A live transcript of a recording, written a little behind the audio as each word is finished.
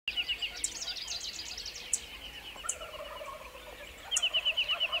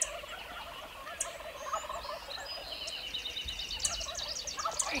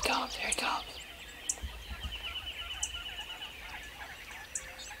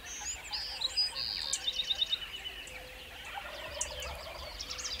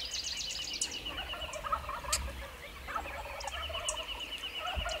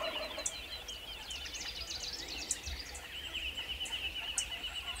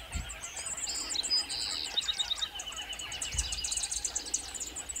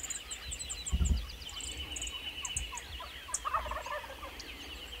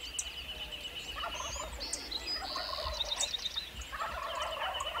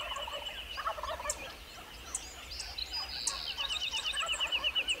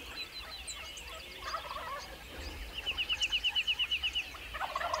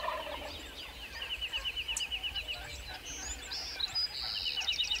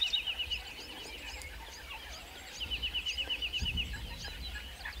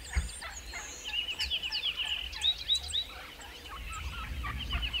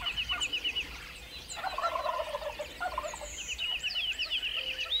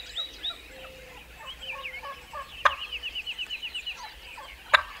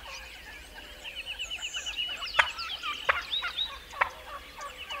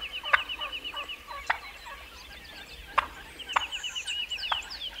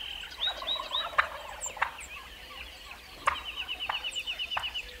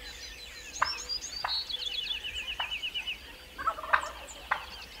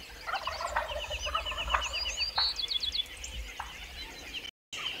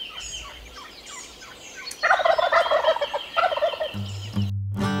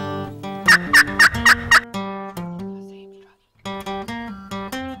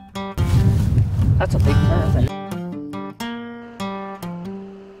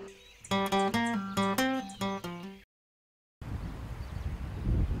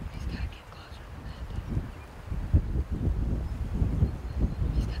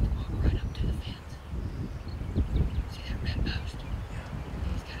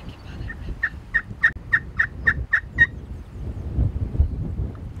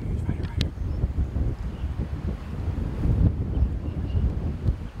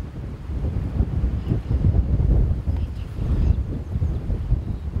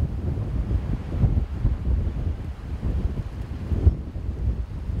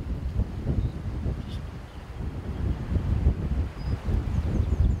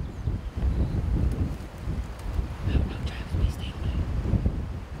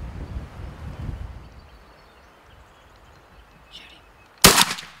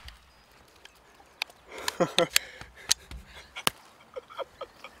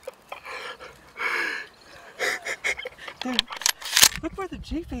Dude, look where the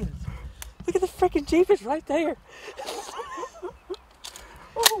Jeep is. Look at the freaking Jeep is right there.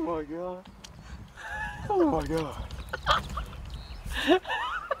 Oh my God. Oh my God.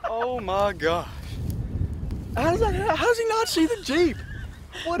 Oh my gosh. How does he not see the Jeep?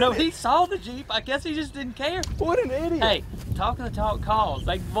 No, he saw the Jeep. I guess he just didn't care. What an idiot. Hey, talking the talk calls.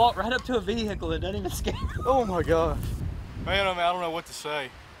 They walk right up to a vehicle and doesn't even scare them. Oh my gosh. Man, I don't know what to say.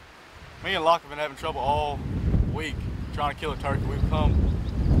 Me and Locke have been having trouble all week trying to kill a turkey. We've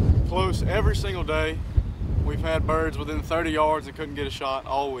come close every single day. We've had birds within 30 yards and couldn't get a shot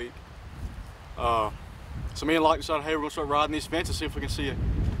all week. So me and Locke decided, hey, we're gonna start riding these fences, see if we can see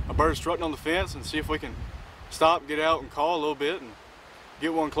a bird strutting on the fence and see if we can stop, get out and call a little bit and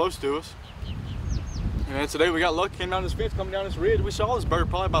get one close to us. And then today we got lucky, came down this fence, coming down this ridge. We saw this bird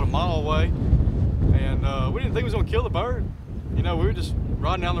probably about a mile away. And we didn't think it was gonna kill the bird. You know, we were just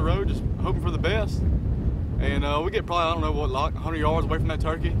riding down the road, just hoping for the best. And we get probably, I don't know what, Locke, 100 yards away from that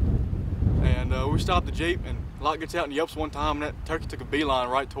turkey. And we stopped the Jeep and Locke gets out and yelps one time and that turkey took a beeline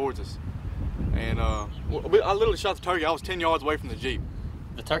right towards us. And I literally shot the turkey. I was 10 yards away from the Jeep.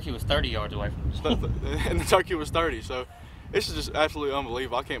 The turkey was 30 yards away from the Jeep. And the turkey was 30. So this is just absolutely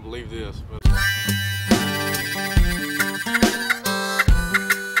unbelievable. I can't believe this. But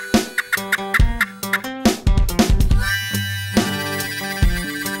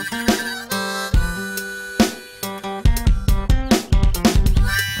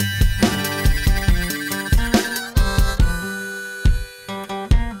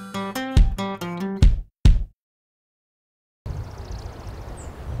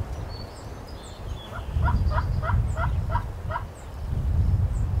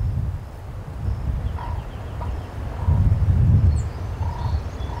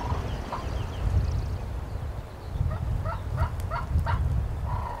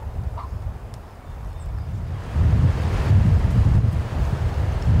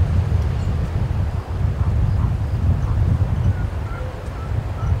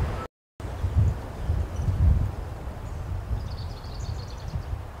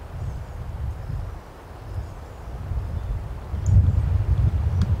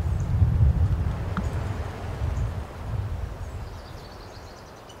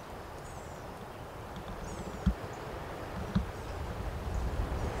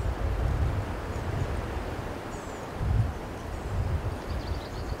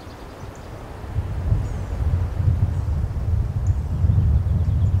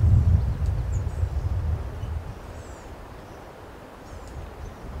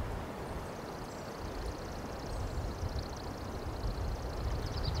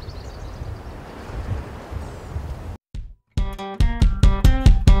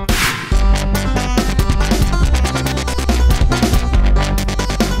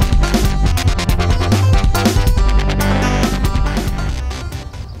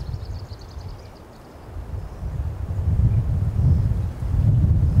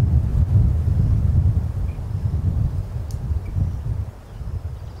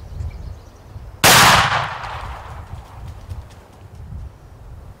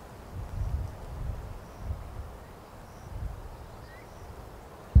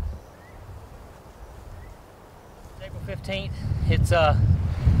April 15th. It's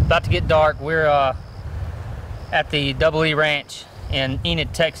about to get dark. We're at the Double E Ranch in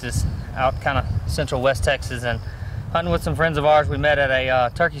Enid, Texas, out kind of central West Texas, and hunting with some friends of ours. We met at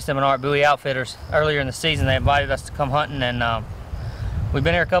a turkey seminar at Bowie Outfitters earlier in the season. They invited us to come hunting, and we've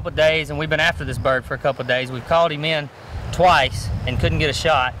been here a couple of days, and we've been after this bird for a couple of days. We've called him in twice and couldn't get a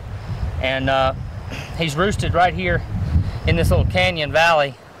shot, and he's roosted right here in this little canyon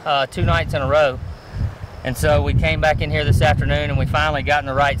valley 2 nights in a row. And so we came back in here this afternoon and we finally got in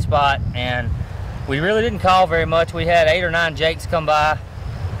the right spot, and we really didn't call very much. We had 8 or 9 jakes come by,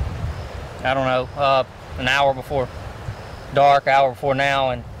 I don't know, an hour before dark, hour before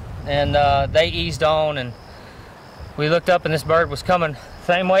now, and they eased on, and we looked up and this bird was coming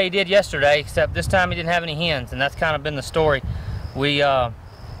same way he did yesterday, except this time he didn't have any hens, and that's kind of been the story. These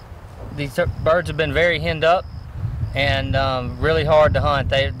birds have been very henned up and really hard to hunt.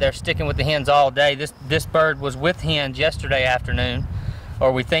 They're sticking with the hens all day. This bird was with hens yesterday afternoon,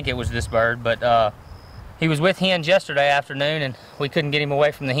 or we think it was this bird, but he was with hens yesterday afternoon, and we couldn't get him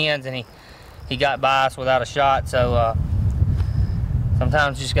away from the hens, and he got by us without a shot. So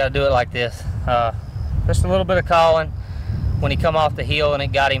sometimes you just got to do it like this. Just a little bit of calling when he come off the hill, and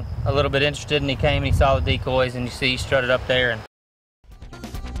it got him a little bit interested, and he came and he saw the decoys, and you see he strutted up there. And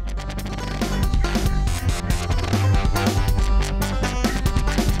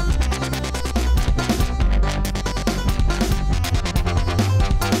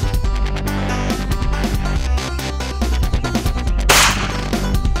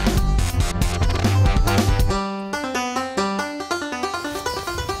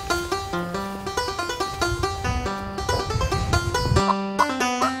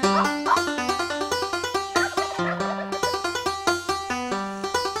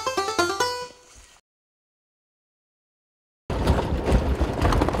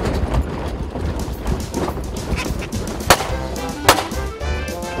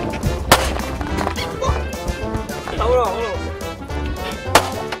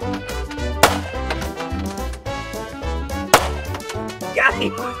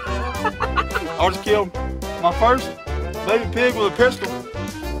I just killed my first baby pig with a pistol.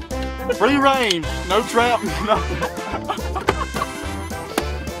 Free range, no trap, nothing.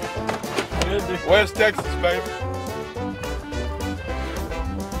 West Texas, baby.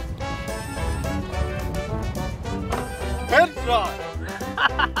 Headshot.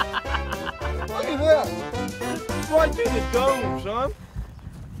 Look at that. Right through the dome, son.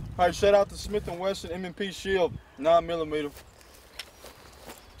 All right, shout out to Smith & Wesson M&P Shield 9mm.